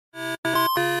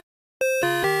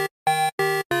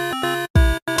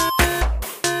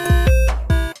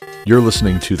You're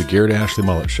listening to the Garrett Ashley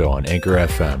Mullet Show on Anchor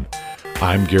FM.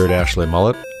 I'm Garrett Ashley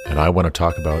Mullet, and I want to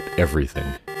talk about everything.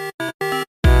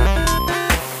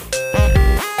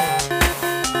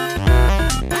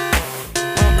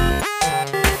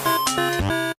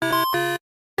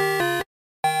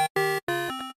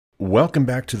 Welcome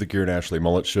back to the Garrett Ashley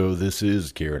Mullet Show. This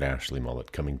is Garrett Ashley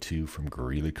Mullet coming to you from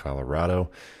Greeley,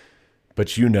 Colorado.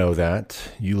 But you know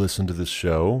that. You listen to this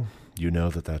show. You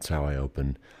know that that's how I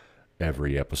open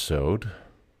every episode.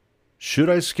 Should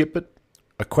I skip it?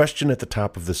 A question at the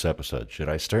top of this episode. Should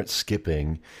I start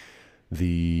skipping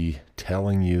the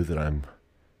telling you that I'm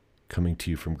coming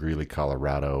to you from Greeley,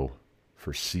 Colorado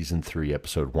for Season 3,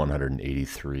 Episode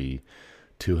 183,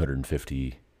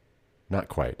 250, not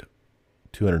quite,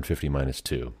 250 minus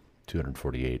 2,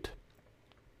 248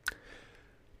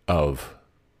 of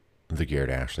the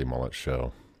Garrett Ashley Mullet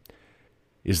Show?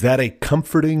 Is that a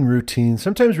comforting routine?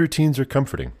 Sometimes routines are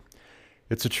comforting.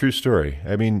 It's a true story.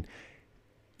 I mean,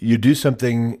 you do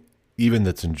something even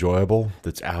that's enjoyable,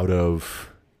 that's out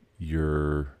of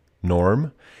your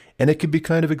norm, and it can be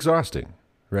kind of exhausting,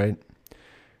 right?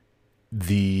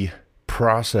 The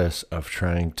process of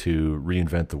trying to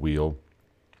reinvent the wheel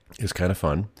is kind of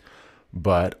fun,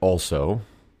 but also,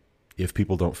 if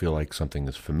people don't feel like something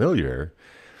is familiar,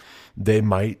 they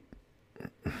might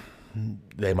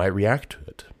react to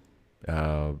it.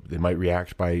 They might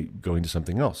react by going to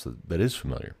something else that is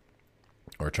familiar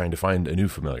or trying to find a new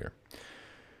familiar.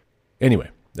 Anyway,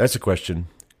 that's a question.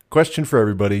 Question for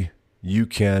everybody. You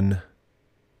can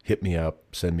hit me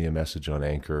up, send me a message on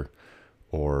Anchor,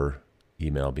 or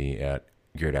email me at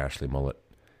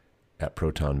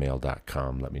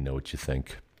garrettashleyMullet@protonmail.com. Let me know what you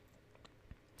think.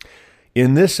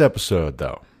 In this episode,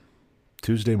 though,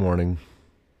 Tuesday morning,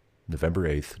 November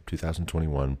 8th,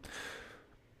 2021,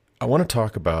 I want to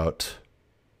talk about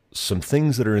some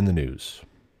things that are in the news.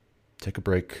 Take a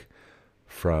break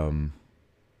from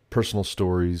personal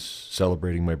stories,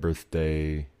 celebrating my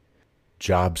birthday,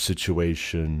 job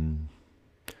situation,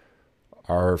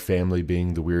 our family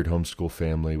being the weird homeschool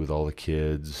family with all the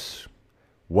kids,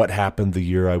 what happened the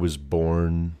year I was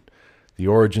born, the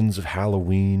origins of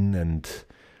Halloween, and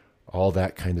all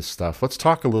that kind of stuff. Let's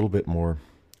talk a little bit more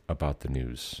about the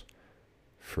news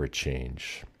for a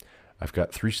change. I've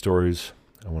got 3 stories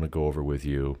I want to go over with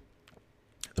you.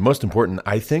 The most important,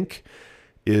 I think,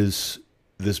 is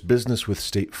this business with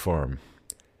State Farm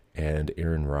and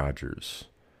Aaron Rodgers.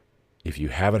 If you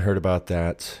haven't heard about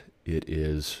that, it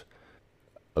is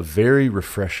a very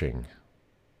refreshing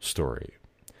story.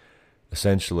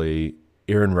 Essentially,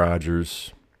 Aaron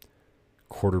Rodgers,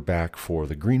 quarterback for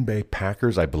the Green Bay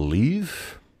Packers, I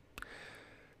believe,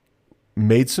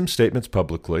 made some statements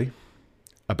publicly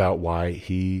about why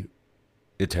he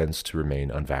intends to remain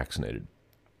unvaccinated.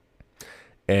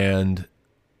 And,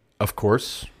 of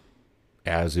course,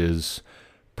 as is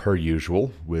per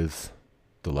usual with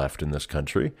the left in this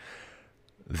country,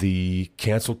 the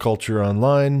cancel culture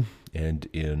online and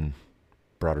in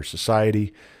broader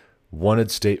society wanted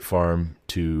State Farm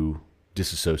to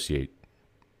disassociate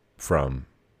from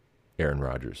Aaron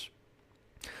Rodgers.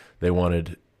 They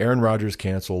wanted Aaron Rodgers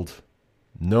canceled,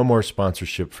 no more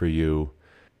sponsorship for you,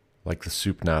 like the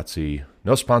soup Nazi,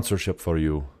 no sponsorship for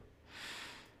you.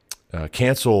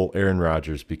 Cancel Aaron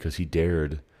Rodgers because he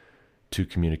dared to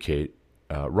communicate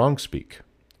wrong speak,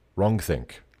 wrong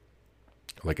think,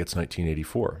 like it's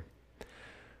 1984.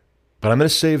 But I'm going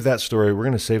to save that story. We're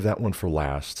going to save that one for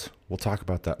last. We'll talk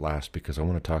about that last because I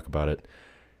want to talk about it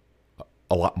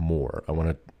a lot more. I want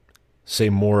to say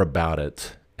more about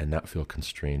it and not feel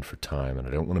constrained for time. And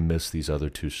I don't want to miss these other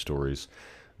 2 stories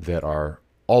that are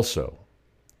also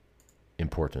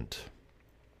important.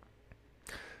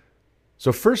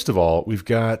 So first of all, we've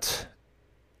got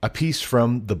a piece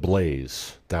from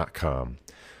theblaze.com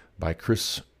by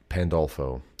Chris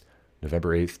Pandolfo,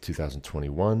 November 8th,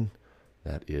 2021.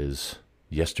 That is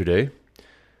yesterday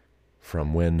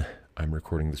from when I'm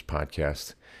recording this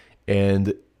podcast.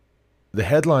 And the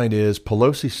headline is,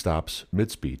 Pelosi stops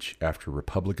mid-speech after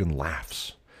Republican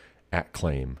laughs at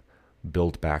claim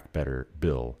Build Back Better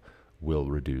bill will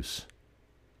reduce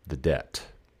the debt.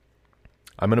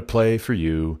 I'm going to play for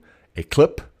you a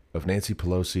clip of Nancy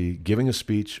Pelosi giving a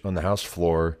speech on the House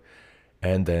floor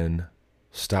and then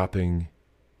stopping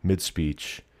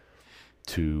mid-speech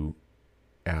to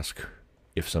ask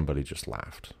if somebody just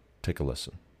laughed. Take a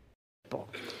listen.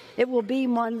 It will be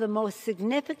one of the most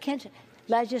significant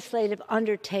legislative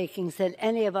undertakings that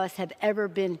any of us have ever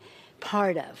been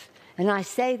part of. And I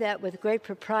say that with great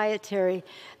proprietary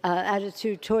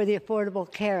attitude toward the Affordable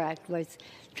Care Act, was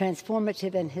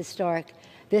transformative and historic.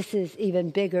 This is even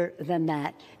bigger than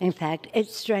that. In fact, it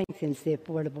strengthens the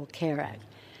Affordable Care Act.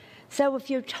 So if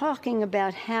you're talking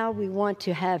about how we want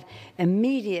to have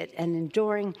immediate and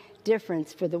enduring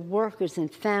difference for the workers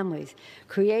and families,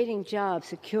 creating jobs,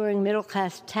 securing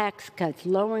middle-class tax cuts,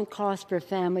 lowering costs for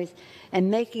families,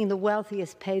 and making the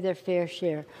wealthiest pay their fair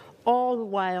share, all the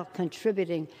while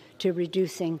contributing to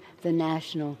reducing the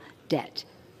national debt,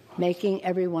 making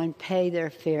everyone pay their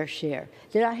fair share.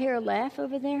 Did I hear a laugh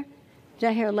over there? Did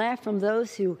I hear a laugh from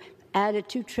those who added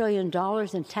 $2 trillion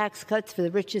in tax cuts for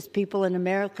the richest people in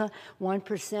America,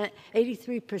 1%,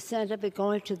 83% of it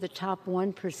going to the top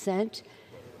 1%?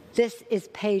 This is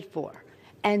paid for,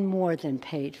 and more than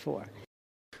paid for.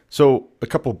 So a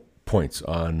couple points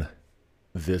on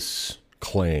this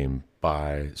claim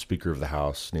by Speaker of the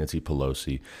House, Nancy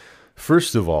Pelosi.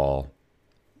 First of all,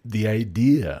 the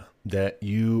idea that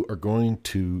you are going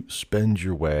to spend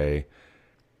your way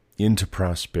into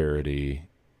prosperity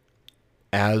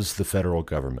as the federal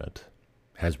government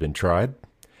has been tried.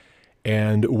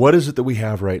 And what is it that we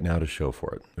have right now to show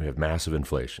for it? We have massive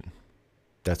inflation.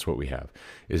 That's what we have.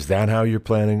 Is that how you're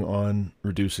planning on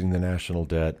reducing the national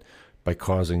debt? By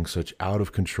causing such out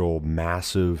of control,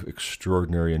 massive,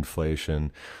 extraordinary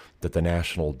inflation that the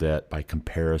national debt, by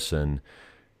comparison,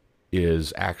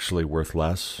 is actually worth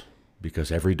less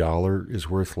because every dollar is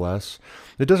worth less?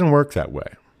 It doesn't work that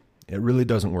way. It really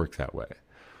doesn't work that way.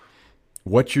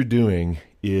 What you're doing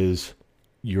is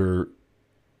you're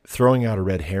throwing out a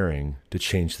red herring to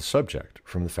change the subject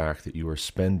from the fact that you are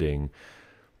spending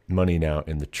money now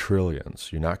in the trillions.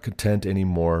 You're not content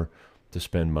anymore to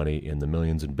spend money in the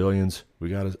millions and billions. We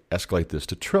got to escalate this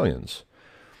to trillions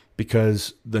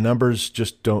because the numbers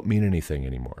just don't mean anything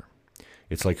anymore.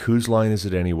 It's like, whose line is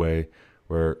it anyway,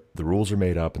 where the rules are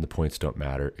made up and the points don't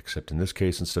matter, except in this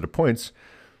case, instead of points,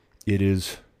 it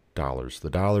is dollars. The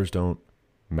dollars don't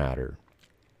matter.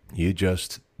 You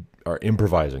just are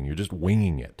improvising. You're just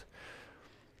winging it.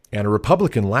 And a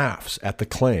Republican laughs at the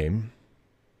claim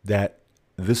that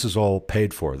this is all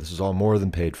paid for. This is all more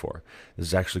than paid for. This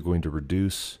is actually going to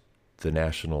reduce the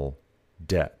national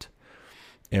debt.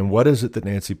 And what is it that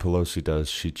Nancy Pelosi does?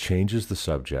 She changes the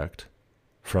subject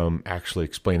from actually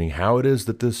explaining how it is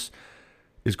that this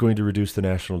is going to reduce the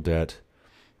national debt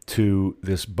to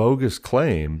this bogus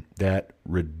claim that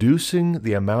reducing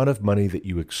the amount of money that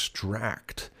you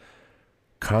extract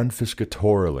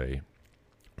confiscatorily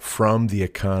from the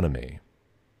economy,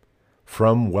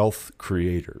 from wealth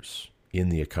creators in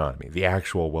the economy, the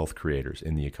actual wealth creators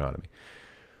in the economy,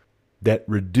 that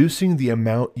reducing the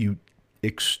amount you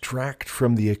extract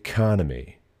from the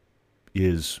economy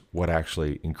is what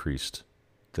actually increased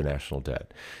the national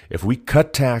debt. If we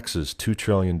cut taxes $2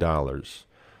 trillion,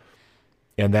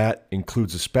 and that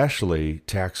includes especially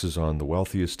taxes on the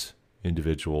wealthiest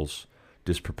individuals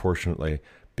disproportionately,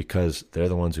 because they're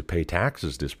the ones who pay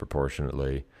taxes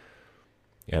disproportionately.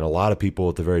 And a lot of people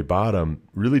at the very bottom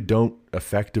really don't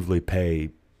effectively pay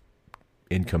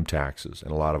income taxes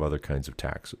and a lot of other kinds of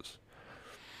taxes.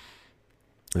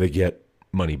 They get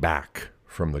money back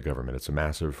from the government. It's a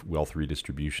massive wealth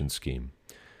redistribution scheme.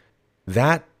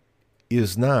 That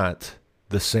is not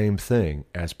the same thing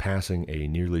as passing a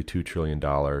nearly $2 trillion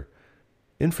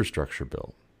infrastructure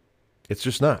bill. It's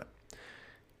just not.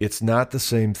 It's not the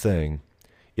same thing.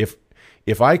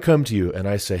 If I come to you and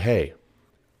I say, hey,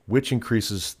 which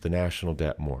increases the national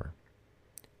debt more?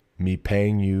 Me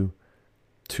paying you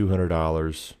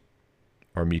 $200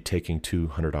 or me taking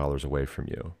 $200 away from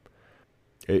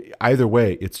you? Either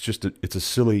way, it's a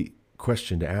silly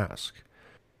question to ask.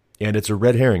 And it's a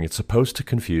red herring. It's supposed to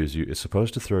confuse you. It's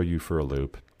supposed to throw you for a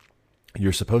loop.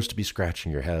 You're supposed to be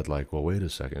scratching your head like, well, wait a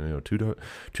second.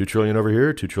 $2 trillion over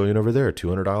here, $2 trillion over there,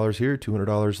 $200 here,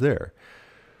 $200 there.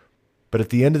 But at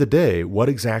the end of the day, what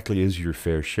exactly is your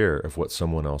fair share of what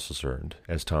someone else has earned,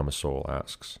 as Thomas Sowell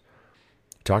asks?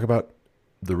 Talk about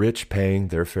the rich paying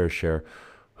their fair share.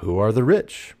 Who are the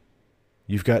rich?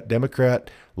 You've got Democrat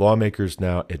lawmakers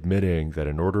now admitting that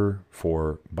in order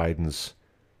for Biden's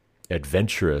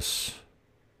adventurous,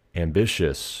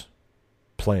 ambitious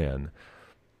plan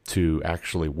to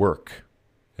actually work,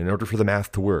 in order for the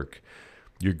math to work,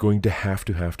 you're going to have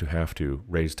to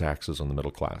raise taxes on the middle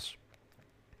class.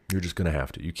 You're just going to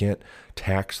have to. You can't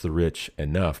tax the rich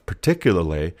enough,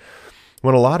 particularly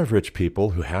when a lot of rich people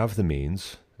who have the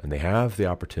means and they have the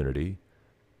opportunity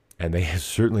and they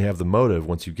certainly have the motive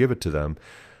once you give it to them,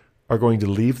 are going to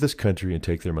leave this country and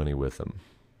take their money with them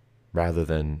rather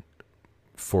than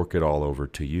fork it all over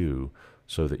to you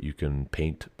so that you can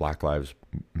paint Black Lives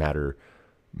Matter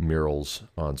murals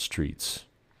on streets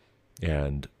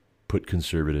and put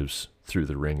conservatives through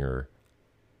the ringer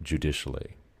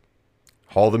judicially.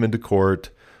 Haul them into court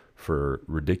for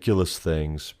ridiculous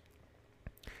things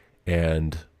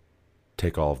and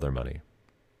take all of their money.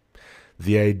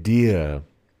 The idea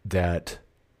that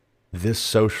this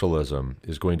socialism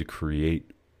is going to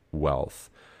create wealth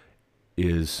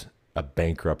is a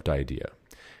bankrupt idea,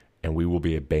 and we will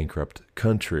be a bankrupt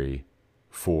country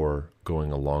for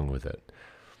going along with it.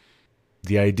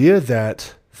 The idea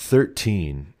that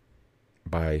 13,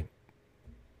 by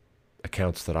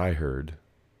accounts that I heard,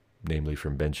 namely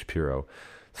from Ben Shapiro,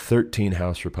 13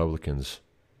 House Republicans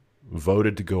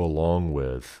voted to go along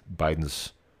with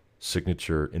Biden's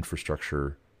signature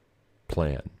infrastructure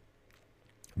plan,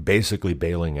 basically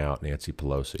bailing out Nancy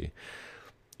Pelosi,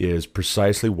 is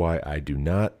precisely why I do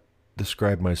not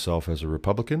describe myself as a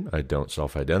Republican. I don't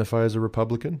self-identify as a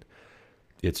Republican.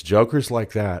 It's jokers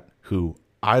like that who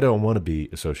I don't want to be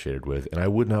associated with, and I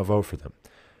would not vote for them.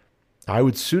 I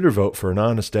would sooner vote for an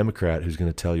honest Democrat who's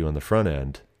going to tell you on the front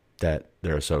end that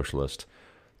they're a socialist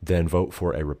than vote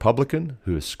for a Republican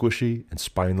who is squishy and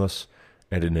spineless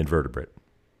and an invertebrate.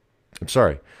 I'm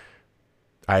sorry.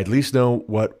 I at least know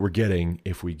what we're getting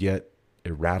if we get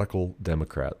a radical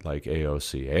Democrat like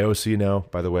AOC. AOC now,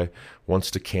 by the way, wants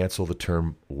to cancel the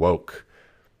term woke.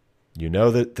 You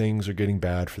know that things are getting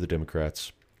bad for the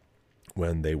Democrats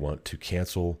when they want to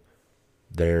cancel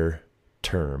their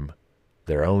term,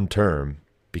 their own term,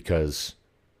 because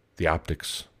the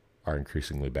optics are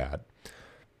increasingly bad.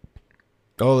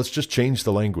 Oh, let's just change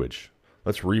the language.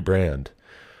 Let's rebrand.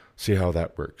 See how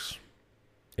that works.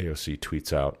 AOC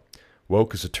tweets out,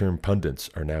 woke is a term pundits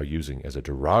are now using as a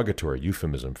derogatory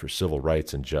euphemism for civil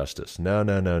rights and justice. No.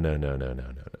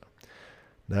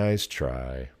 Nice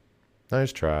try.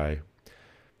 Nice try.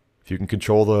 If you can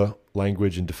control the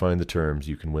language and define the terms,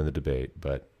 you can win the debate,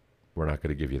 but we're not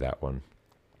going to give you that one.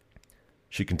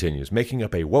 She continues, making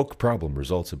up a woke problem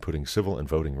results in putting civil and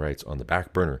voting rights on the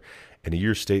back burner. In a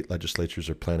year, state legislatures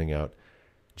are planning out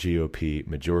GOP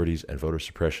majorities and voter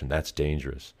suppression. That's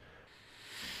dangerous.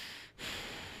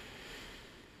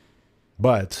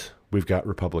 But we've got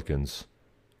Republicans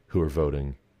who are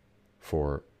voting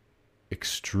for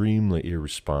extremely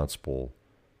irresponsible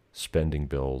spending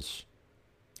bills,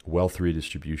 wealth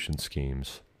redistribution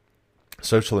schemes,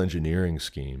 social engineering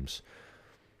schemes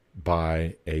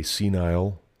by a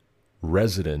senile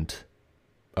resident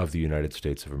of the United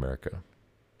States of America.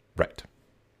 Right.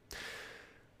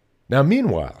 Now,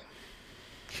 meanwhile,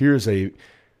 here's a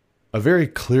very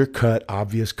clear-cut,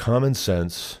 obvious, common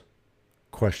sense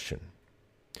question.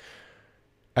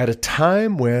 At a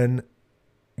time when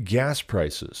gas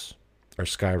prices are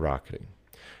skyrocketing,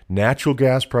 natural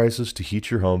gas prices to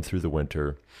heat your home through the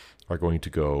winter are going to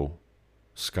go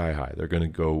sky high. They're going to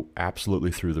go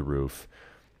absolutely through the roof.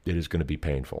 It is going to be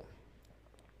painful.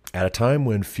 At a time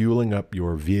when fueling up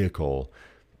your vehicle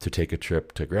to take a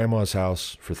trip to grandma's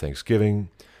house for Thanksgiving,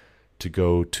 to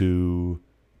go to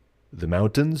the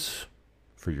mountains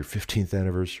for your 15th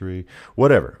anniversary,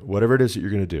 whatever it is that you're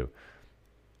going to do,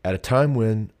 at a time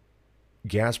when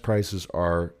gas prices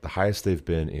are the highest they've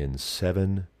been in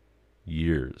 7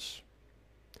 years,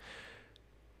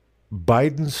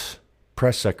 Biden's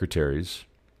press secretaries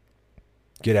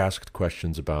get asked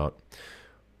questions about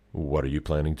what are you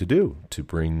planning to do to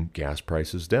bring gas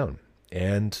prices down?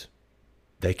 And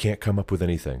they can't come up with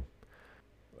anything.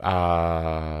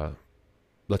 Let's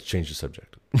change the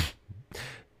subject.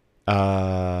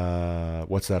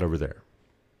 What's that over there?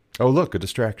 Oh, look, a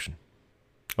distraction.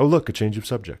 Oh, look, a change of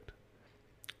subject.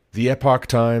 The Epoch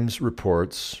Times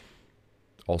reports,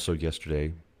 also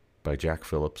yesterday by Jack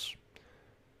Phillips,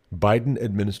 Biden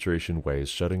administration weighs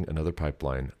shutting another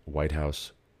pipeline. White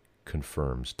House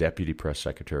confirms. Deputy Press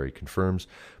Secretary confirms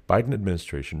Biden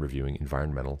administration reviewing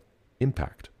environmental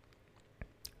impact.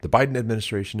 The Biden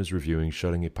administration is reviewing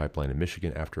shutting a pipeline in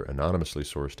Michigan after anonymously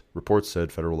sourced reports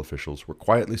said federal officials were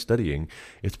quietly studying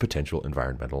its potential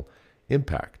environmental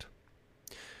impact.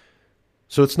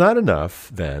 So it's not enough,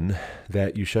 then,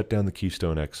 that you shut down the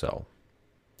Keystone XL.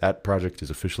 That project is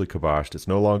officially kiboshed. It's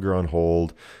no longer on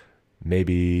hold.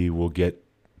 Maybe we'll get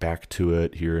back to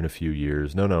it here in a few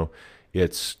years. No,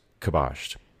 it's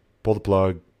kiboshed. Pull the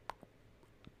plug,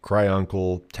 cry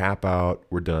uncle, tap out,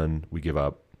 we're done, we give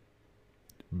up.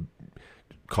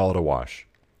 Call it a wash.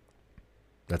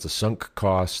 That's a sunk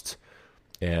cost,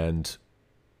 and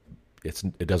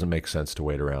it doesn't make sense to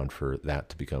wait around for that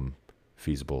to become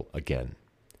feasible again.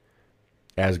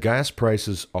 As gas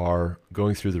prices are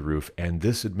going through the roof, and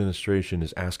this administration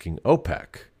is asking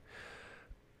OPEC,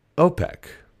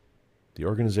 the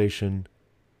Organization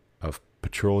of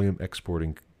Petroleum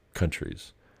Exporting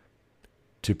Countries,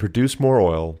 to produce more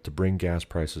oil to bring gas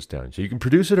prices down. So you can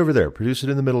produce it over there, produce it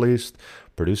in the Middle East,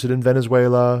 produce it in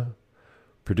Venezuela,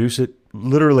 produce it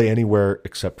literally anywhere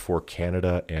except for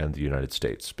Canada and the United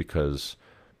States, because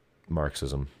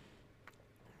Marxism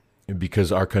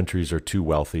because our countries are too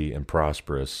wealthy and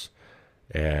prosperous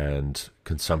and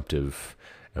consumptive,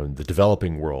 and the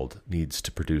developing world needs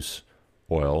to produce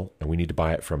oil, and we need to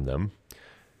buy it from them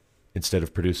instead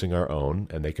of producing our own,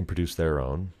 and they can produce their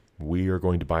own. We are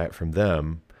going to buy it from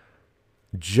them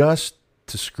just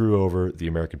to screw over the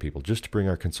American people, just to bring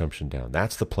our consumption down.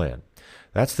 That's the plan.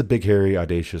 That's the big, hairy,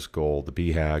 audacious goal, the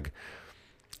BHAG.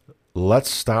 Let's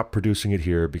stop producing it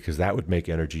here because that would make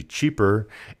energy cheaper,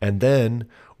 and then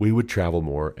we would travel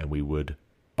more, and we would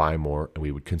buy more, and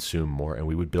we would consume more, and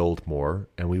we would build more,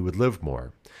 and we would live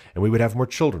more, and we would have more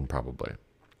children probably.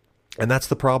 And that's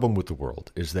the problem with the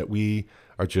world, is that we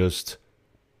are just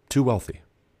too wealthy.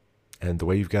 And the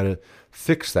way you've got to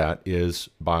fix that is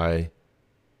by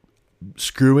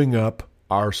screwing up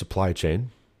our supply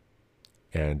chain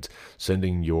and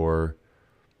sending your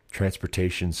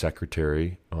transportation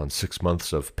secretary on 6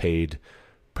 months of paid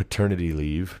paternity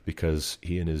leave because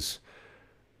he and his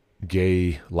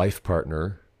gay life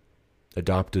partner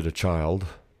adopted a child.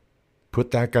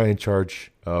 Put that guy in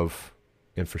charge of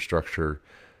infrastructure,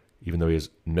 even though he has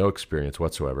no experience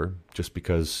whatsoever, just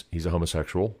because he's a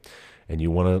homosexual. And you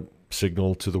want to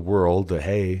signal to the world that,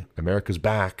 hey, America's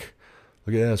back.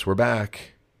 Look at this, we're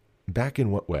back. Back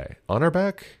in what way? On our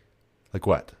back? Like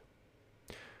what?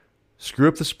 Screw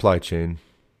up the supply chain,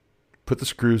 put the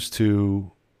screws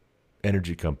to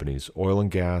energy companies, oil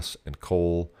and gas and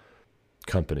coal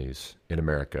companies in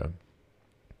America.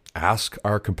 Ask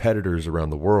our competitors around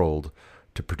the world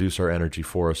to produce our energy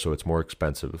for us so it's more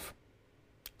expensive.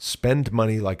 Spend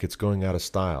money like it's going out of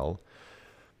style.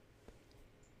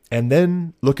 And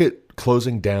then look at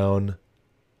closing down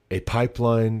a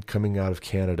pipeline coming out of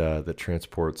Canada that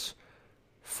transports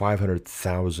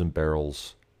 500,000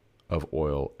 barrels of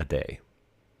oil a day.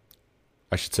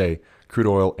 I should say crude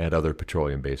oil and other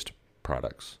petroleum-based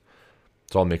products.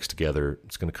 It's all mixed together.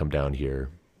 It's going to come down here.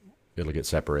 It'll get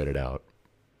separated out.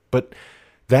 But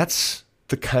that's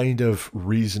the kind of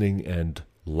reasoning and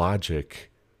logic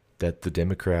that the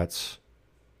Democrats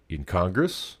in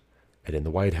Congress and in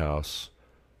the White House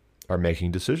are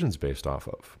making decisions based off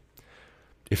of.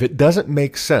 If it doesn't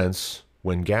make sense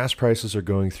when gas prices are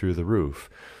going through the roof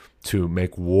to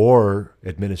make war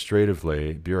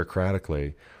administratively,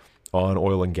 bureaucratically, on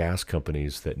oil and gas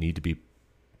companies that need to be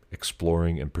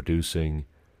exploring and producing,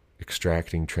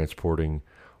 extracting, transporting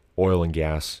oil and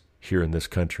gas here in this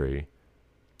country,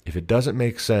 if it doesn't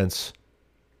make sense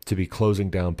to be closing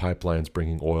down pipelines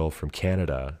bringing oil from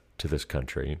Canada to this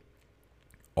country,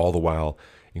 all the while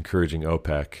encouraging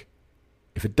OPEC,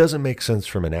 if it doesn't make sense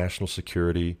from a national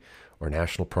security or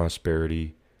national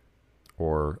prosperity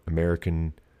or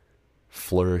American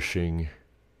flourishing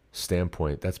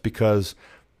standpoint, that's because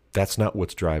that's not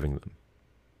what's driving them.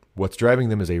 What's driving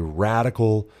them is a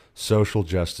radical social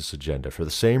justice agenda. For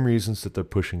the same reasons that they're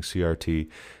pushing CRT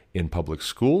in public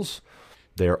schools,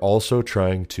 they are also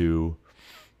trying to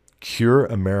cure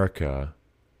America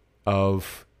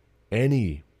of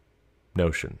any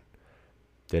notion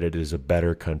that it is a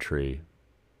better country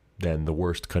than the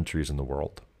worst countries in the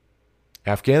world.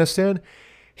 Afghanistan,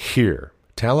 here.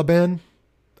 Taliban,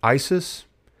 ISIS,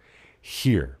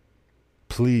 here.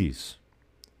 Please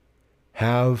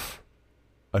have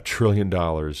 $1 trillion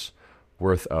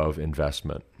worth of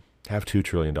investment. Have $2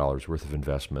 trillion worth of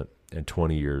investment and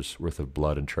 20 years worth of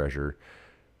blood and treasure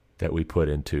that we put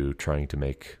into trying to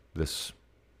make this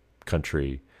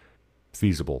country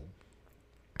feasible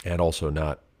and also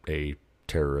not a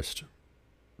terrorist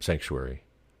sanctuary.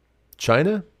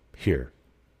 China, here.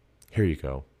 Here you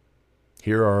go.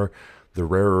 Here are the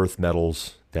rare earth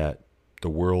metals that the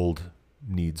world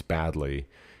needs badly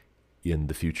in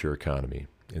the future economy,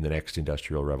 in the next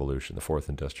industrial revolution, the fourth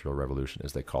industrial revolution,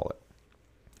 as they call it.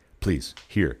 Please,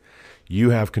 here.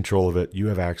 You have control of it. You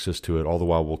have access to it. All the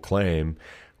while we'll claim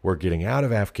we're getting out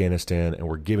of Afghanistan and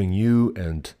we're giving you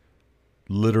and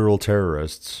literal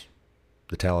terrorists,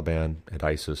 the Taliban and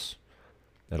ISIS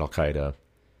and Al-Qaeda,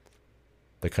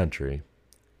 the country,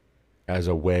 as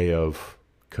a way of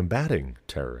combating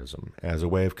terrorism, as a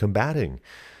way of combating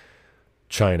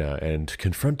China and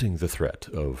confronting the threat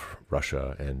of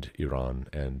Russia and Iran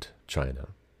and China.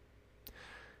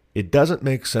 It doesn't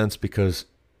make sense because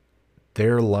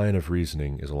their line of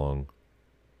reasoning is along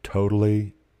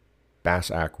totally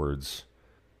bass-ackwards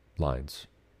lines.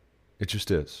 It just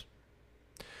is.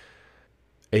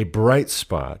 A bright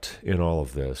spot in all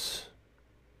of this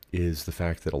is the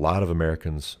fact that a lot of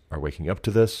Americans are waking up to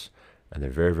this, and they're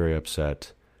very, very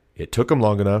upset. It took them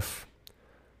long enough,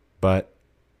 but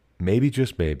maybe,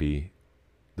 just maybe,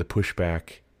 the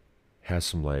pushback has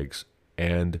some legs,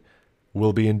 and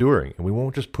will be enduring. And we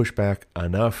won't just push back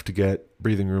enough to get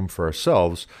breathing room for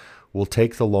ourselves. We'll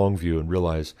take the long view and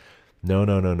realize,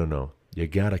 no. You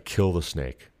got to kill the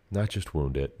snake, not just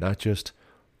wound it, not just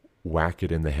whack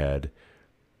it in the head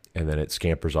and then it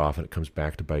scampers off and it comes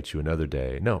back to bite you another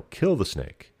day. No, kill the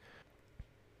snake.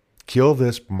 Kill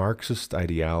this Marxist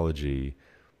ideology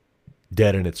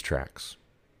dead in its tracks.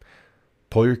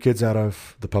 Pull your kids out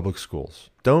of the public schools.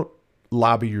 Don't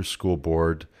lobby your school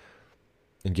board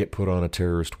and get put on a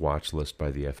terrorist watch list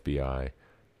by the FBI.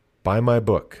 Buy my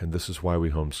book, And This Is Why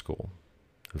We Homeschool.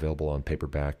 Available on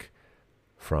paperback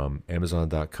from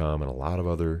Amazon.com and a lot of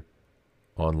other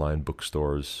online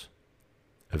bookstores.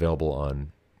 Available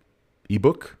on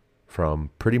ebook from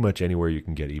pretty much anywhere you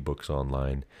can get ebooks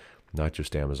online, not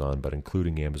just Amazon, but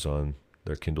including Amazon,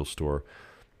 their Kindle store.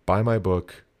 Buy my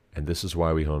book, And This Is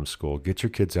Why We Homeschool. Get your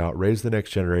kids out, raise the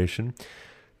next generation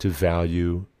to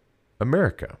value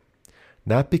America.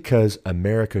 Not because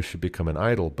America should become an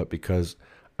idol, but because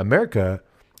America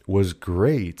was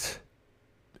great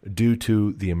due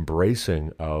to the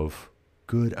embracing of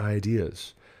good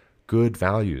ideas, good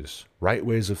values, right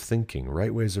ways of thinking,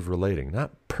 right ways of relating.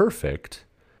 Not perfect,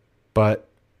 but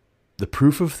the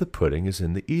proof of the pudding is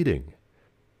in the eating.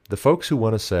 The folks who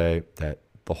want to say that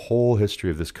the whole history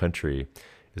of this country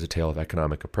is a tale of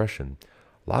economic oppression,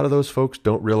 a lot of those folks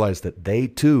don't realize that they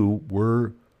too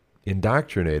were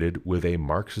indoctrinated with a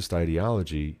Marxist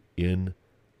ideology in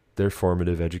their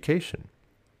formative education.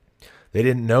 They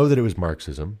didn't know that it was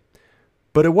Marxism,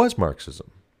 but it was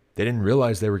Marxism. They didn't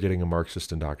realize they were getting a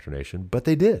Marxist indoctrination, but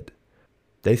they did.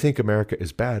 They think America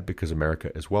is bad because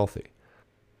America is wealthy.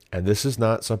 And this is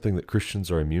not something that Christians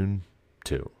are immune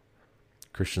to.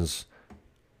 Christians,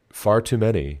 far too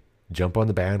many, jump on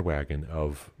the bandwagon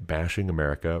of bashing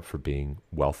America for being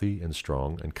wealthy and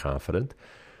strong and confident.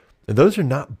 And those are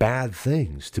not bad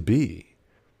things to be.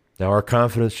 Now, our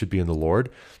confidence should be in the Lord.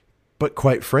 But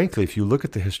quite frankly, if you look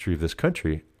at the history of this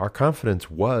country, our confidence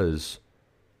was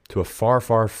to a far,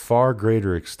 far, far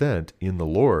greater extent in the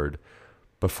Lord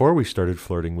before we started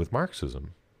flirting with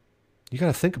Marxism. You got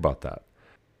to think about that.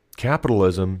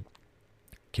 Capitalism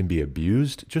can be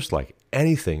abused just like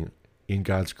anything in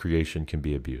God's creation can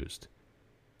be abused.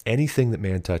 Anything that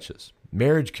man touches.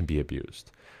 Marriage can be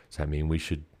abused. Does that mean we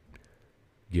should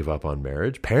give up on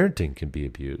marriage? Parenting can be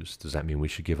abused. Does that mean we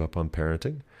should give up on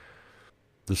parenting?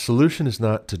 The solution is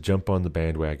not to jump on the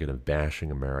bandwagon of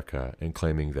bashing America and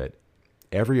claiming that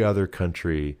every other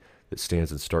country that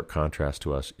stands in stark contrast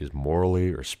to us is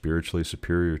morally or spiritually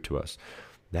superior to us.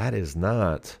 That is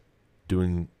not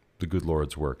doing the good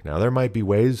Lord's work. Now, there might be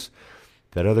ways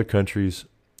that other countries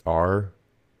are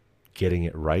getting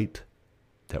it right,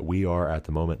 that we are at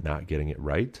the moment not getting it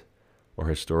right, or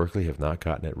historically have not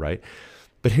gotten it right.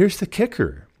 But here's the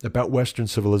kicker about Western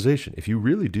civilization. If you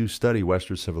really do study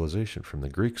Western civilization from the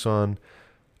Greeks on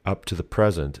up to the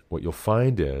present, what you'll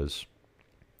find is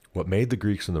what made the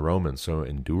Greeks and the Romans so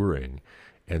enduring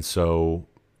and so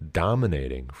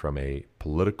dominating from a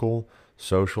political,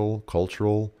 social,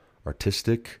 cultural,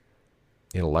 artistic,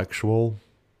 intellectual,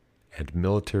 and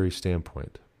military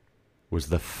standpoint was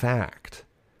the fact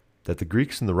that the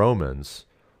Greeks and the Romans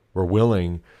were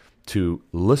willing to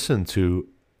listen to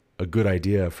a good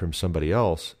idea from somebody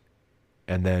else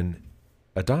and then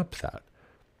adopt that.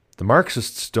 The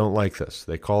Marxists don't like this.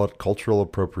 They call it cultural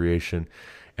appropriation,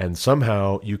 and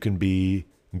somehow you can be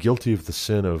guilty of the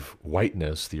sin of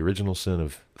whiteness, the original sin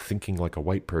of thinking like a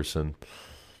white person,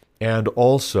 and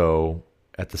also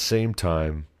at the same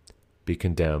time be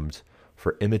condemned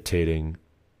for imitating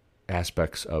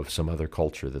aspects of some other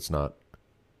culture that's not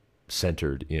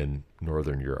centered in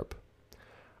Northern Europe.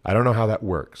 I don't know how that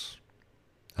works.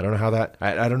 I don't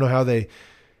know how they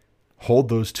hold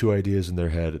those two ideas in their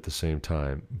head at the same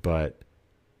time, but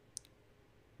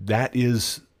that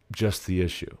is just the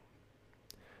issue.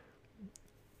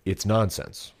 It's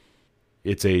nonsense.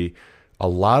 It's a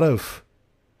lot of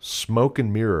smoke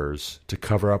and mirrors to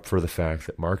cover up for the fact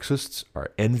that Marxists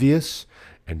are envious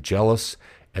and jealous,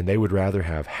 and they would rather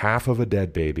have half of a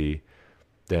dead baby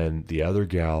than the other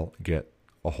gal get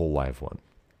a whole live one.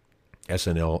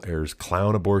 SNL airs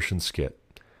clown abortion skit.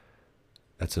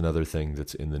 That's another thing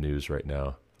that's in the news right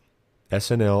now.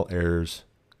 SNL airs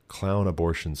clown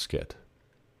abortion skit,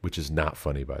 which is not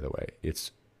funny, by the way.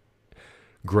 It's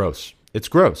gross. It's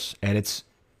gross, and it's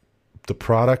the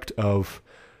product of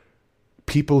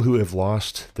people who have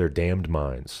lost their damned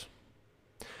minds.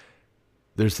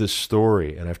 There's this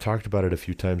story, and I've talked about it a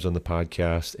few times on the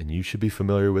podcast, and you should be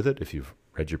familiar with it if you've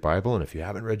read your Bible, and if you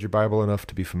haven't read your Bible enough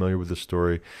to be familiar with the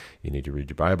story, you need to read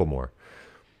your Bible more.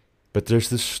 But there's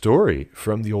this story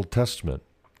from the Old Testament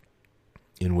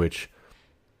in which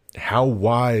how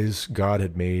wise God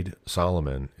had made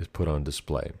Solomon is put on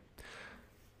display.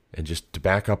 And just to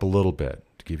back up a little bit,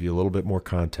 to give you a little bit more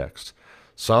context,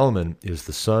 Solomon is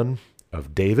the son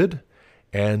of David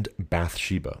and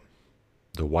Bathsheba,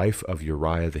 the wife of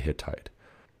Uriah the Hittite.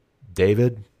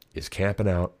 David is camping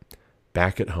out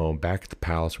back at home, back at the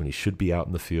palace when he should be out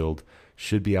in the field,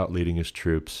 should be out leading his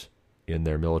troops in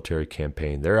their military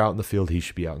campaign. They're out in the field, he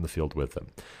should be out in the field with them.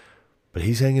 But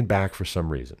he's hanging back for some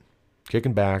reason.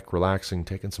 Kicking back, relaxing,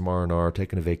 taking some R&R,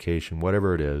 taking a vacation,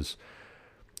 whatever it is.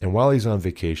 And while he's on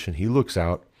vacation, he looks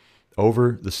out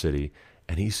over the city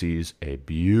and he sees a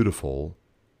beautiful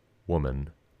woman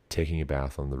taking a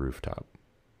bath on the rooftop.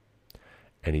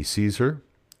 And he sees her,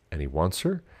 and he wants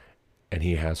her, and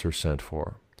he has her sent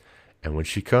for. And when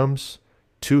she comes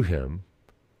to him,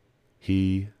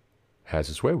 he has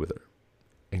his way with her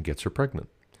and gets her pregnant.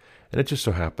 And it just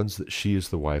so happens that she is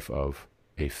the wife of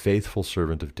a faithful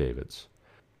servant of David's.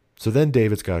 So then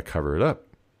David's got to cover it up,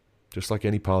 just like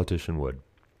any politician would.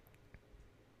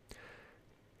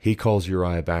 He calls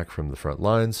Uriah back from the front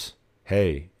lines.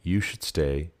 Hey, you should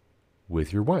stay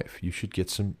with your wife. You should get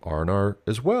some R&R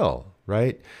as well,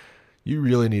 right? You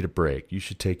really need a break. You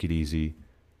should take it easy.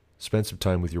 Spend some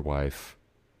time with your wife.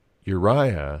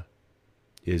 Uriah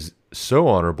is so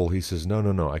honorable, he says,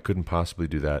 no, I couldn't possibly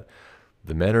do that.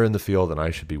 The men are in the field and I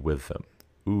should be with them.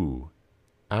 Ooh,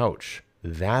 ouch.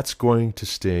 That's going to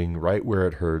sting right where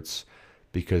it hurts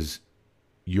because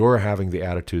you're having the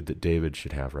attitude that David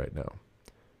should have right now.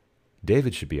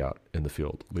 David should be out in the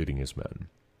field leading his men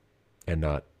and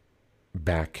not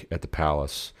back at the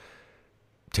palace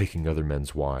taking other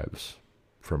men's wives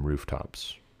from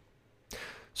rooftops.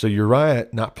 So Uriah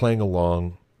not playing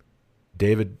along,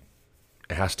 David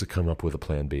has to come up with a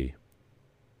plan B.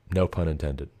 No pun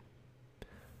intended.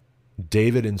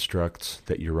 David instructs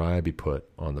that Uriah be put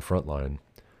on the front line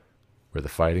where the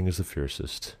fighting is the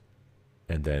fiercest,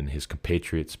 and then his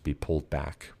compatriots be pulled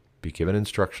back, be given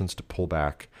instructions to pull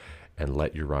back and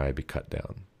let Uriah be cut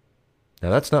down. Now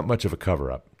that's not much of a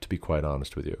cover-up, to be quite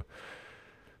honest with you,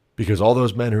 because all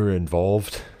those men who are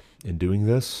involved in doing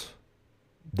this,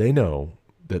 they know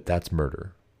that that's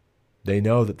murder. They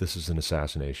know that this is an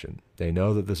assassination. They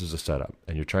know that this is a setup,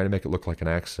 and you're trying to make it look like an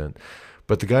accident.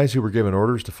 But the guys who were given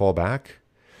orders to fall back,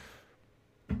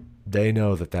 they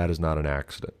know that that is not an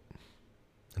accident.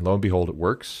 And lo and behold, it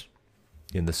works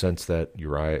in the sense that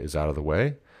Uriah is out of the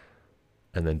way,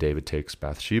 and then David takes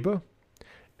Bathsheba,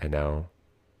 and now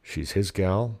she's his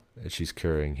gal, and she's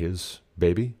carrying his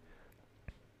baby.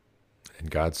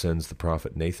 And God sends the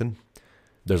prophet Nathan.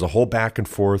 There's a whole back and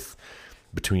forth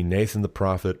between Nathan the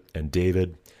prophet and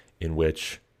David, in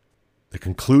which the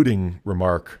concluding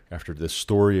remark after this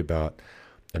story about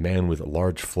a man with a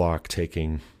large flock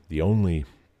taking the only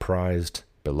prized,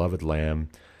 beloved lamb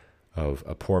of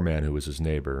a poor man who was his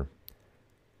neighbor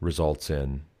results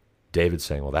in David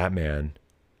saying, well, that man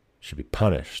should be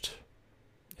punished.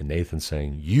 And Nathan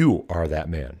saying, you are that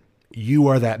man. You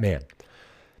are that man.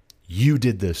 You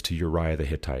did this to Uriah the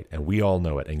Hittite, and we all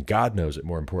know it, and God knows it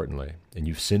more importantly, and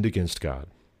you've sinned against God,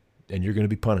 and you're going to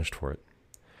be punished for it.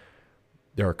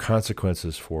 There are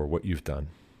consequences for what you've done,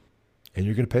 and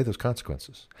you're going to pay those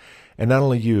consequences. And not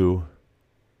only you,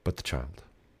 but the child.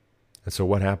 And so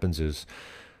what happens is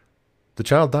the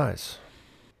child dies,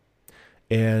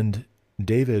 and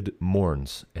David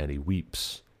mourns, and he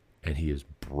weeps, and he is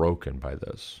broken by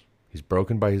this. He's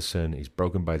broken by his sin. He's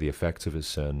broken by the effects of his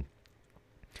sin.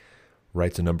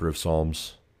 Writes a number of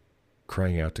psalms,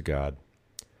 crying out to God,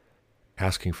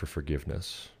 asking for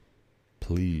forgiveness.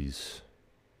 Please,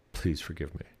 please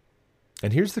forgive me.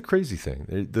 And here's the crazy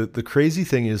thing. The crazy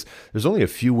thing is there's only a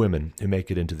few women who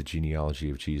make it into the genealogy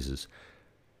of Jesus.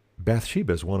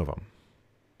 Bathsheba is one of them.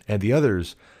 And the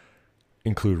others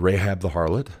include Rahab the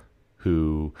harlot,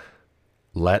 who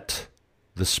let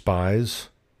the spies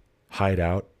hide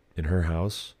out in her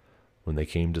house when they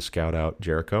came to scout out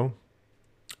Jericho.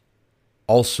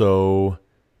 Also,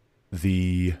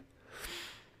 the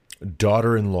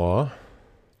daughter-in-law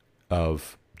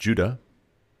of Judah,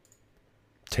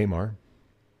 Tamar,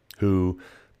 who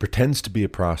pretends to be a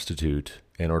prostitute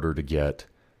in order to get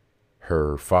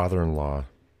her father-in-law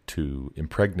to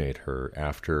impregnate her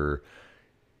after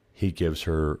he gives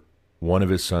her one of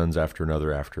his sons after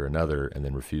another, and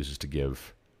then refuses to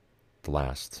give the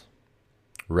last.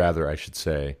 Rather, I should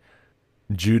say,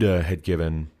 Judah had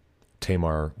given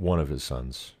Tamar one of his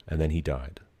sons, and then he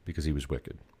died because he was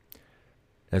wicked.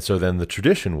 And so then the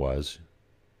tradition was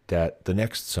that the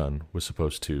next son was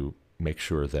supposed to make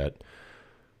sure that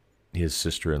his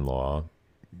sister-in-law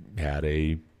had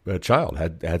a child,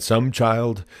 had some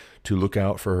child to look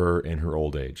out for her in her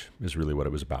old age, is really what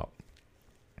it was about.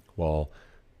 Well,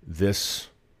 this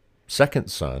second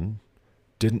son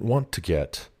didn't want to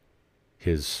get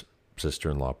his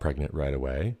sister-in-law pregnant right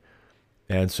away,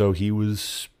 and so he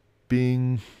was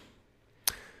being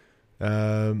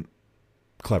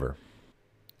clever.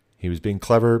 He was being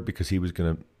clever because he was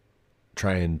going to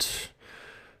try and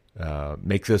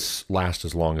make this last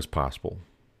as long as possible.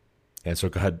 And so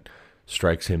God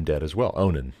strikes him dead as well.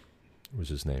 Onan was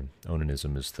his name.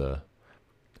 Onanism is the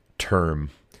term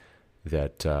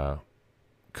that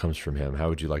comes from him. How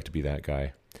would you like to be that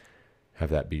guy?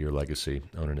 Have that be your legacy,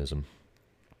 Onanism.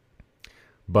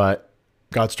 But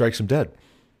God strikes him dead.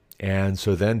 And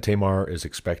so then Tamar is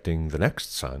expecting the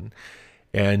next son.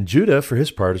 And Judah, for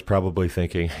his part, is probably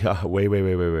thinking,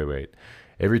 wait.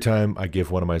 Every time I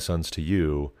give one of my sons to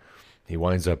you, he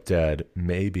winds up dead.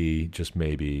 Maybe, just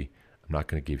maybe, I'm not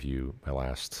going to give you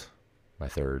my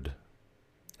third.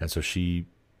 And so she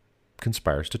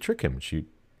conspires to trick him. She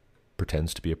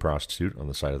pretends to be a prostitute on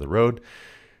the side of the road.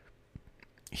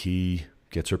 He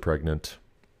gets her pregnant,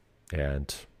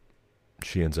 and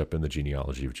she ends up in the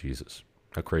genealogy of Jesus.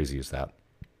 How crazy is that?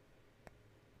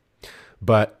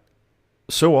 But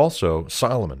so also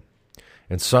Solomon.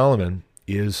 And Solomon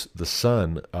is the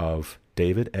son of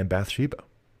David and Bathsheba.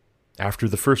 After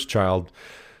the first child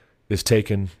is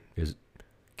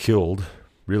killed,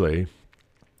 really,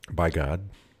 by God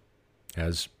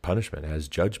as punishment, as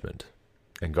judgment.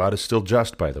 And God is still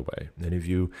just, by the way. Any of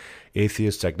you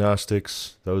atheists,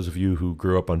 agnostics, those of you who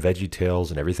grew up on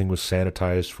VeggieTales and everything was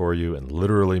sanitized for you and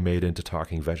literally made into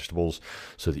talking vegetables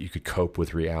so that you could cope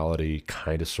with reality,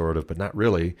 kind of, sort of, but not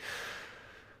really.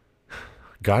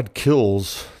 God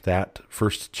kills that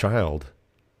first child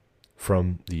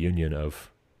from the union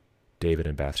of David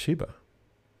and Bathsheba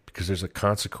because there's a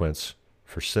consequence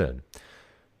for sin.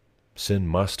 Sin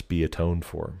must be atoned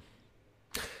for.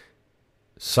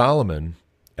 Solomon,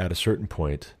 at a certain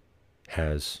point,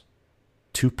 has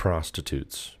 2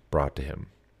 prostitutes brought to him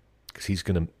because he's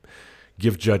going to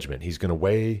give judgment. He's going to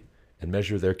weigh and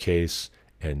measure their case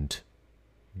and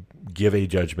give a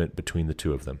judgment between the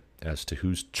 2 of them as to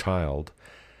whose child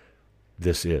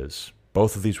this is.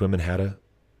 Both of these women had a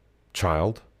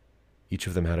child. Each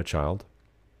of them had a child.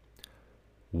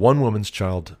 One woman's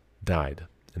child died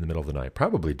in the middle of the night,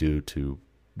 probably due to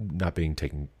not being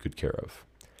taken good care of.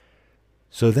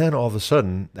 So then all of a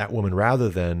sudden, that woman, rather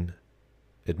than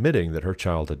admitting that her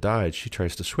child had died, she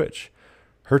tries to switch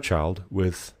her child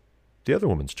with the other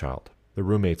woman's child. They're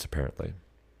roommates, apparently.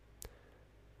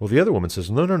 Well, the other woman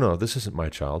says, no, this isn't my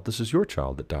child. This is your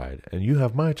child that died, and you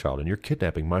have my child, and you're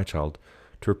kidnapping my child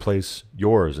to replace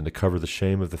yours and to cover the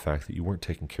shame of the fact that you weren't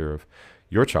taking care of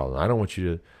your child. And I don't want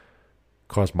you to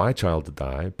cause my child to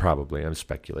die, probably. I'm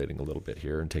speculating a little bit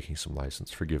here and taking some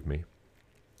license. Forgive me.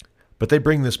 But they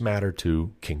bring this matter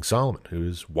to King Solomon, who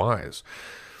is wise.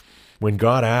 When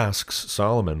God asks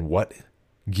Solomon what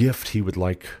gift he would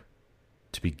like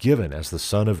to be given as the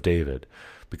son of David,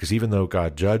 because even though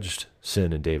God judged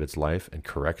sin in David's life and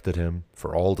corrected him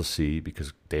for all to see,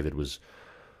 because David was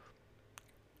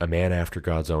a man after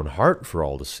God's own heart for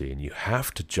all to see, and you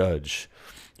have to judge,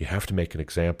 you have to make an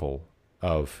example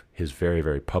of his very,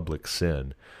 very public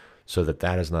sin so that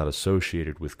that is not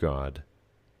associated with God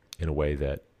in a way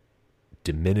that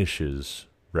diminishes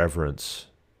reverence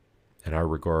and our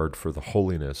regard for the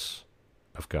holiness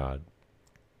of God.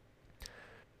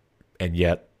 And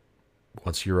yet,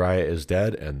 once Uriah is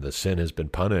dead and the sin has been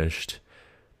punished,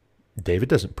 David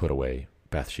doesn't put away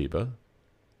Bathsheba.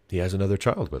 He has another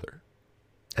child with her.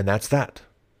 And that's that.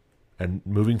 And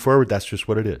moving forward, that's just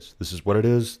what it is. This is what it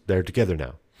is. They're together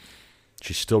now.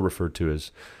 She's still referred to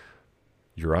as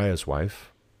Uriah's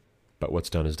wife, but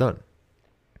what's done is done.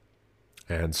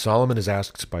 And Solomon is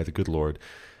asked by the good Lord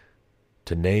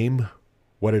to name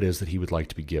what it is that he would like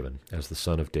to be given as the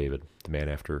son of David, the man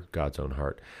after God's own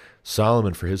heart.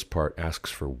 Solomon, for his part,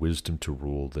 asks for wisdom to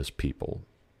rule this people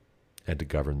and to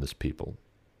govern this people.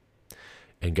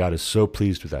 And God is so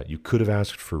pleased with that. You could have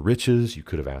asked for riches, you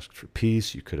could have asked for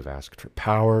peace, you could have asked for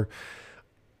power.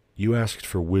 You asked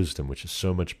for wisdom, which is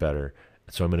so much better,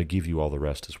 and so I'm going to give you all the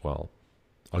rest as well.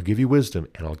 I'll give you wisdom,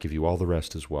 and I'll give you all the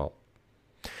rest as well.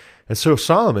 And so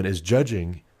Solomon is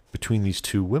judging between these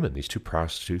 2 women, these 2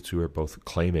 prostitutes who are both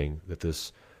claiming that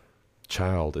this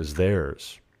child is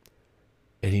theirs.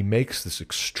 And he makes this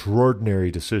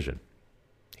extraordinary decision.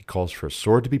 He calls for a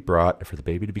sword to be brought and for the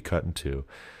baby to be cut in 2.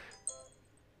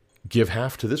 Give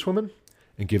half to this woman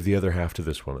and give the other half to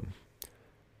this woman.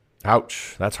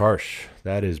 Ouch, that's harsh.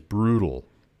 That is brutal.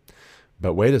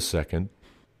 But wait a second.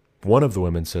 One of the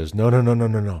women says,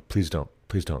 no, please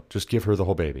don't. Just give her the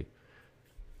whole baby.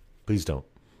 Please don't.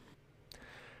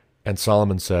 And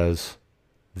Solomon says,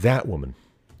 that woman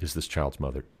is this child's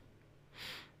mother.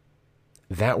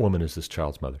 That woman is this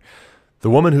child's mother. The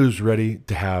woman who's ready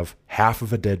to have half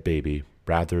of a dead baby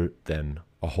rather than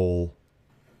a whole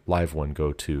live one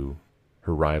go to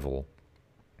her rival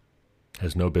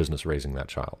has no business raising that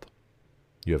child.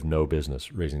 You have no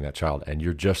business raising that child. And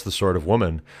you're just the sort of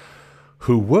woman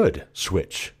who would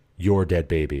switch your dead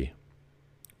baby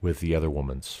with the other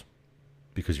woman's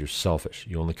because you're selfish.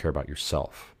 You only care about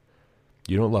yourself.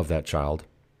 You don't love that child.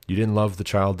 You didn't love the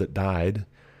child that died.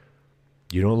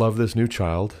 You don't love this new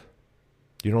child.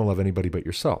 You don't love anybody but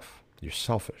yourself. You're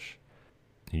selfish.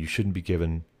 And you shouldn't be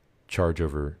given charge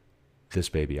over this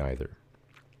baby either.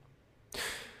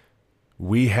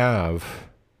 We have,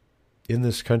 in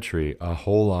this country, a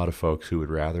whole lot of folks who would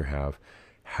rather have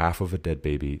half of a dead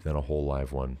baby than a whole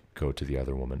live one go to the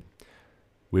other woman.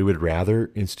 We would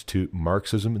rather institute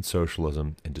Marxism and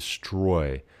socialism and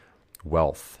destroy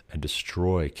wealth and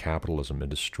destroy capitalism and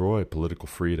destroy political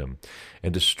freedom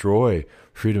and destroy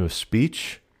freedom of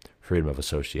speech, freedom of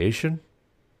association,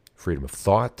 freedom of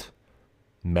thought,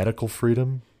 medical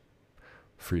freedom,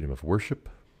 freedom of worship,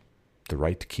 the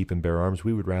right to keep and bear arms.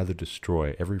 We would rather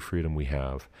destroy every freedom we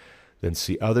have than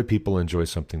see other people enjoy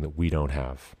something that we don't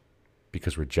have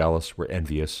because we're jealous, we're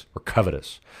envious, we're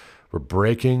covetous. We're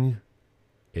breaking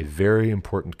a very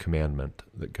important commandment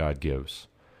that God gives.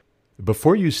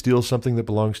 Before you steal something that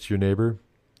belongs to your neighbor,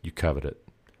 you covet it.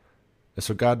 And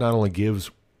so God not only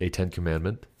gives a 10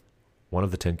 commandment, one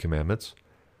of the 10 commandments,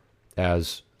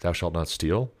 as thou shalt not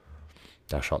steal,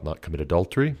 thou shalt not commit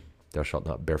adultery, thou shalt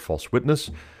not bear false witness.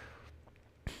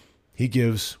 He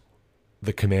gives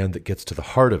the command that gets to the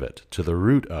heart of it, to the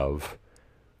root of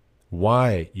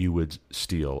why you would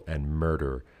steal and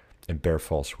murder and bear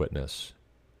false witness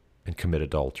and commit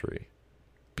adultery.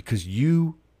 Because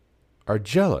you are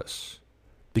jealous,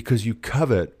 because you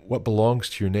covet what belongs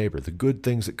to your neighbor, the good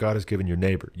things that God has given your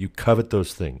neighbor. You covet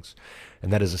those things.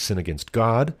 And that is a sin against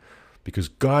God, because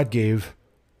God gave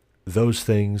those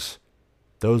things,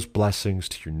 those blessings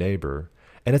to your neighbor,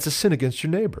 and it's a sin against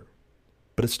your neighbor.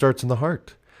 But it starts in the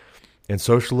heart. And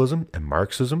socialism and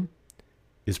Marxism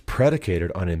is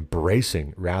predicated on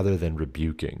embracing rather than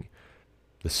rebuking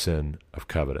the sin of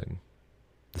coveting,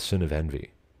 the sin of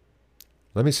envy.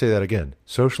 Let me say that again.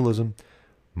 Socialism,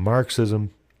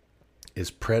 Marxism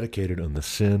is predicated on the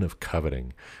sin of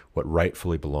coveting what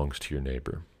rightfully belongs to your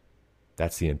neighbor.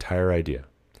 That's the entire idea.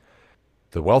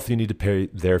 The wealthy need to pay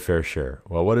their fair share.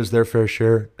 Well, what is their fair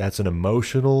share? That's an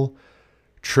emotional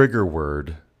trigger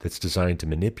word that's designed to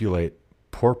manipulate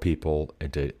poor people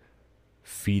into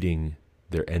feeding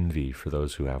their envy for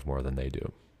those who have more than they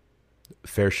do.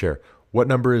 Fair share. What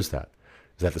number is that?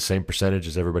 Is that the same percentage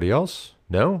as everybody else?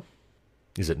 No.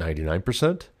 Is it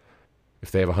 99%?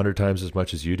 If they have 100 times as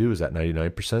much as you do, is that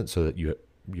 99% so that you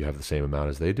have the same amount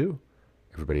as they do?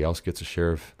 Everybody else gets a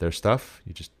share of their stuff.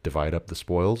 You just divide up the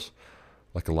spoils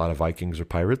like a lot of Vikings or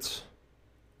pirates.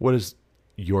 What is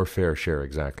your fair share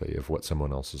exactly of what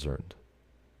someone else has earned?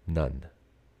 None.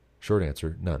 Short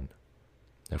answer, none.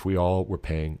 If we all were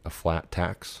paying a flat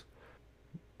tax,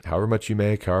 however much you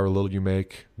make, however little you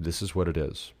make, this is what it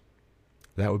is.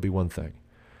 That would be one thing.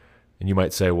 And you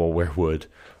might say, well, where would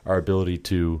our ability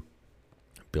to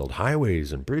build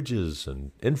highways and bridges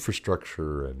and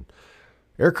infrastructure and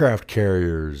aircraft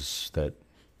carriers that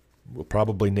we'll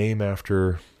probably name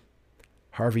after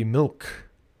Harvey Milk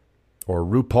or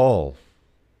RuPaul?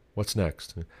 What's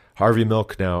next? Harvey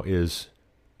Milk now is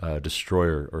a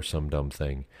destroyer or some dumb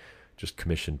thing, just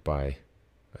commissioned by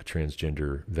a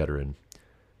transgender veteran.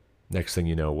 Next thing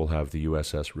you know, we'll have the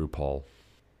USS RuPaul.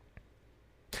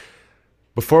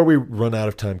 Before we run out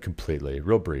of time completely,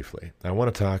 real briefly, I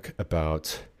want to talk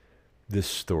about this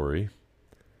story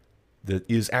that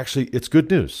is actually, it's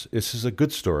good news. This is a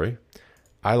good story.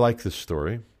 I like this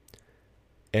story.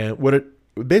 And what it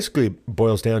basically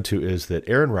boils down to is that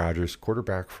Aaron Rodgers,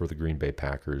 quarterback for the Green Bay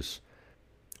Packers,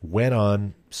 went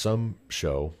on some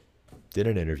show, did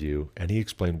an interview, and he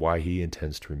explained why he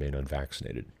intends to remain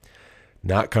unvaccinated.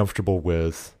 Not comfortable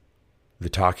with the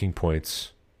talking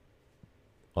points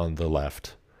on the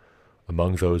left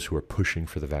among those who are pushing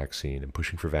for the vaccine and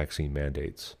pushing for vaccine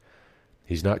mandates.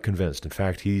 He's not convinced. In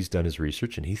fact, he's done his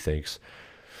research and he thinks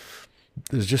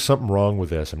there's just something wrong with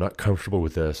this. I'm not comfortable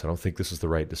with this. I don't think this is the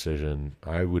right decision.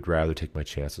 I would rather take my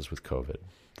chances with COVID.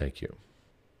 Thank you.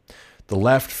 The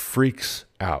left freaks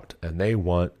out and they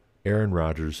want Aaron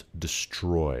Rodgers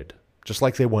destroyed, just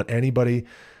like they want anybody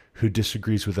who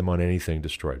disagrees with them on anything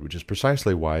destroyed, which is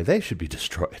precisely why they should be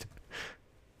destroyed.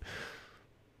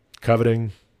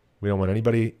 Coveting, we don't want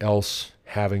anybody else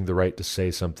having the right to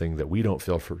say something that we don't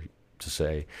feel to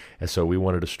say. And so we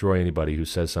want to destroy anybody who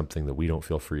says something that we don't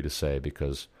feel free to say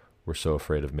because we're so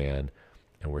afraid of man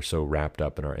and we're so wrapped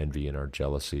up in our envy and our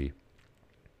jealousy.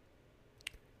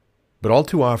 But all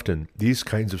too often, these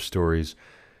kinds of stories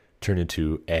turn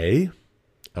into an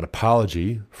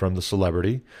apology from the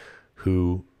celebrity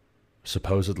who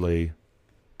supposedly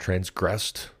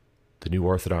transgressed the new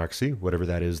orthodoxy, whatever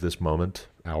that is this moment,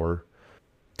 hour,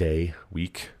 day,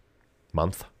 week,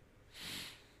 month.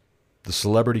 The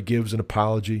celebrity gives an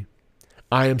apology.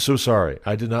 I am so sorry.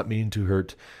 I did not mean to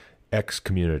hurt X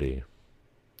community.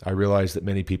 I realize that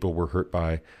many people were hurt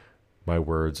by my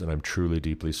words, and I'm truly,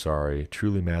 deeply sorry,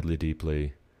 truly, madly,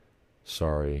 deeply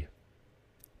sorry.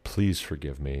 Please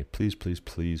forgive me. Please, please,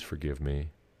 please forgive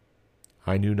me.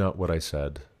 I knew not what I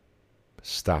said.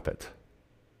 Stop it.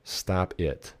 Stop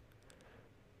it.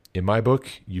 In my book,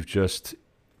 you've just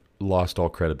lost all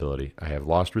credibility. I have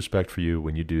lost respect for you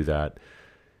when you do that.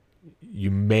 You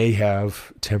may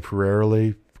have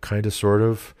temporarily, kind of, sort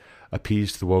of,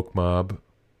 appeased the woke mob,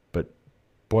 but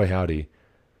boy howdy,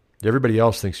 everybody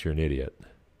else thinks you're an idiot.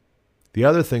 The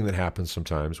other thing that happens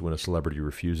sometimes when a celebrity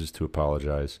refuses to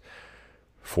apologize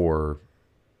for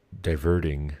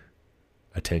diverting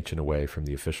attention away from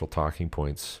the official talking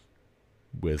points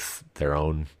with their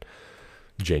own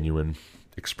genuine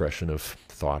expression of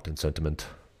thought and sentiment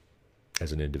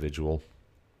as an individual,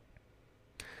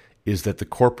 is that the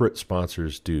corporate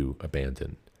sponsors do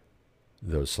abandon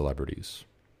those celebrities.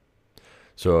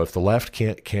 So if the left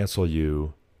can't cancel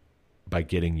you by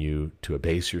getting you to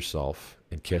abase yourself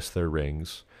and kiss their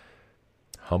rings,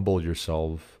 humble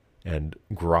yourself and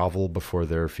grovel before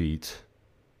their feet,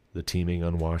 the teeming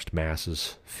unwashed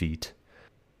masses' feet,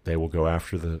 they will go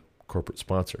after the corporate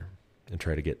sponsor and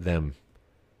try to get them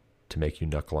to make you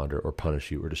knuckle under or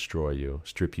punish you or destroy you,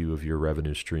 strip you of your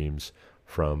revenue streams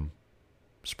from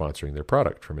sponsoring their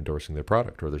product, from endorsing their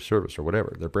product or their service or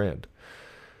whatever, their brand.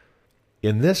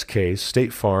 In this case,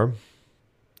 State Farm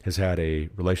has had a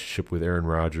relationship with Aaron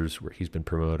Rodgers where he's been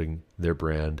promoting their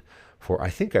brand for, I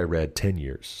think I read 10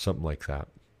 years, something like that.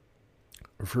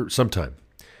 For some time,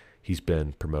 he's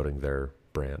been promoting their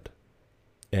brand.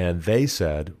 And they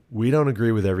said, we don't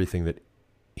agree with everything that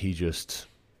he just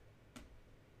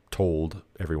told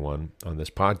everyone on this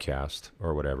podcast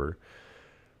or whatever.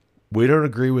 We don't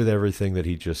agree with everything that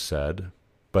he just said,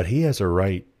 but he has a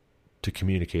right to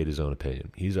communicate his own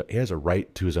opinion. He has a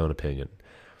right to his own opinion.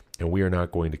 And we are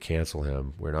not going to cancel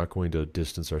him. We're not going to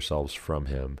distance ourselves from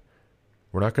him.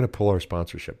 We're not going to pull our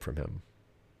sponsorship from him.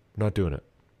 We're not doing it.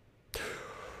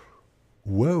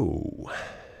 Whoa.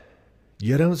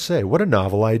 You don't say. What a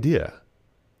novel idea.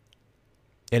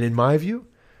 And in my view,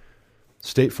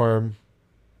 State Farm,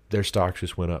 their stock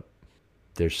just went up.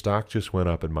 Their stock just went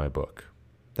up in my book.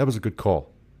 That was a good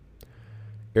call.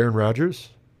 Aaron Rodgers,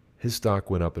 his stock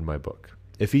went up in my book.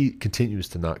 If he continues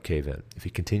to not cave in, if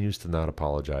he continues to not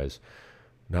apologize,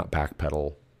 not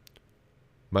backpedal,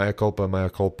 mea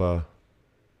culpa,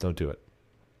 don't do it.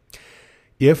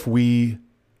 If we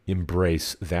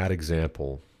embrace that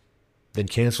example, then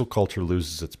cancel culture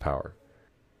loses its power.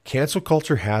 Cancel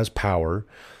culture has power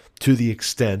to the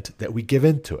extent that we give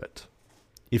in to it.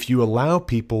 If you allow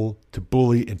people to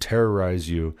bully and terrorize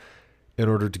you in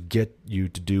order to get you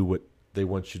to do what they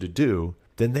want you to do,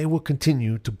 then they will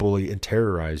continue to bully and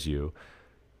terrorize you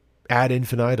ad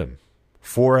infinitum,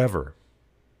 forever.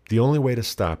 The only way to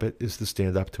stop it is to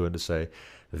stand up to it and to say,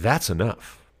 that's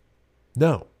enough.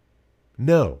 No.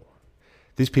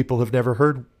 These people have never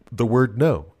heard the word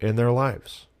no in their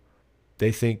lives.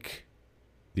 They think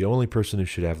the only person who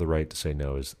should have the right to say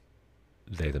no is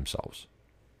they themselves.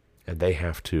 And they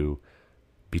have to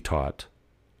be taught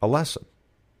a lesson.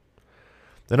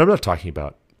 And I'm not talking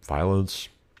about violence.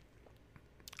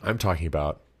 I'm talking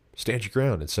about stand your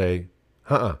ground and say,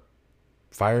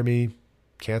 fire me,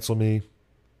 cancel me,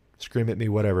 scream at me,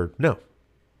 whatever. No.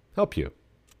 Help you.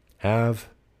 Have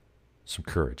some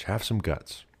courage. Have some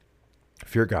guts.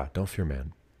 Fear God. Don't fear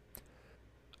man.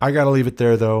 I got to leave it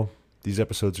there, though. These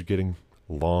episodes are getting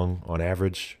long on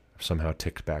average. I've somehow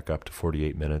ticked back up to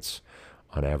 48 minutes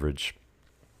on average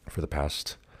for the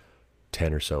past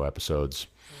 10 or so episodes.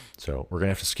 So we're going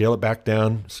to have to scale it back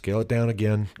down, scale it down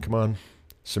again. Come on,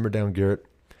 simmer down, Garrett.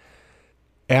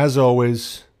 As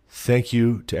always, thank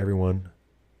you to everyone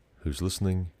who's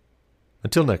listening.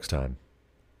 Until next time,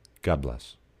 God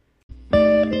bless.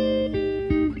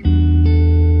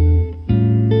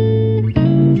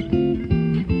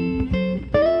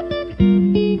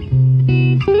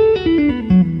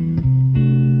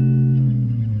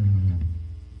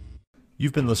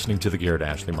 You've been listening to The Garrett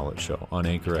Ashley Mullet Show on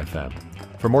Anchor FM.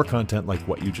 For more content like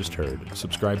what you just heard,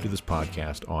 subscribe to this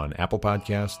podcast on Apple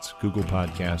Podcasts, Google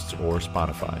Podcasts, or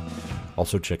Spotify.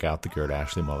 Also check out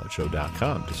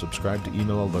thegarrettashleymulletshow.com to subscribe to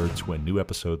email alerts when new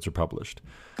episodes are published.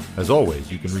 As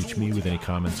always, you can reach me with any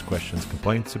comments, questions,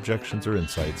 complaints, objections, or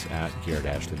insights at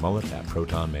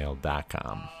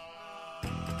garrettashleyMullet@protonmail.com.